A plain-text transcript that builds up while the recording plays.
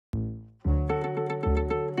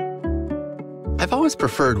I've always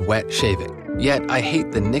preferred wet shaving, yet I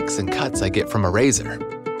hate the nicks and cuts I get from a razor.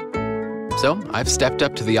 So I've stepped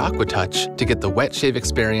up to the Aquatouch to get the wet shave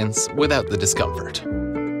experience without the discomfort.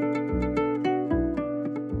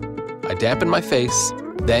 I dampen my face,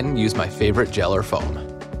 then use my favorite gel or foam.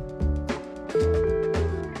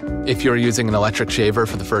 If you're using an electric shaver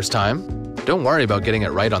for the first time, don't worry about getting it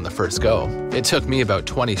right on the first go. It took me about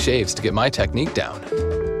 20 shaves to get my technique down.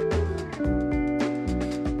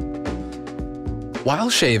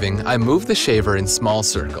 While shaving, I move the shaver in small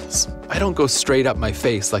circles. I don't go straight up my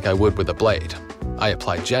face like I would with a blade. I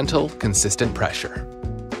apply gentle, consistent pressure.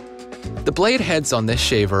 The blade heads on this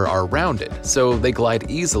shaver are rounded, so they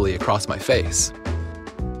glide easily across my face.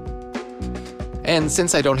 And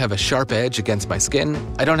since I don't have a sharp edge against my skin,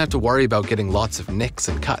 I don't have to worry about getting lots of nicks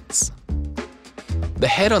and cuts. The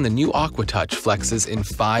head on the new Aquatouch flexes in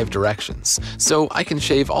 5 directions, so I can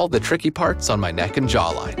shave all the tricky parts on my neck and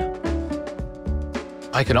jawline.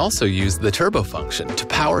 I can also use the turbo function to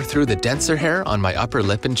power through the denser hair on my upper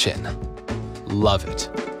lip and chin. Love it.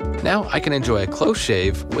 Now I can enjoy a close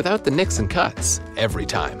shave without the nicks and cuts every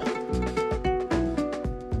time.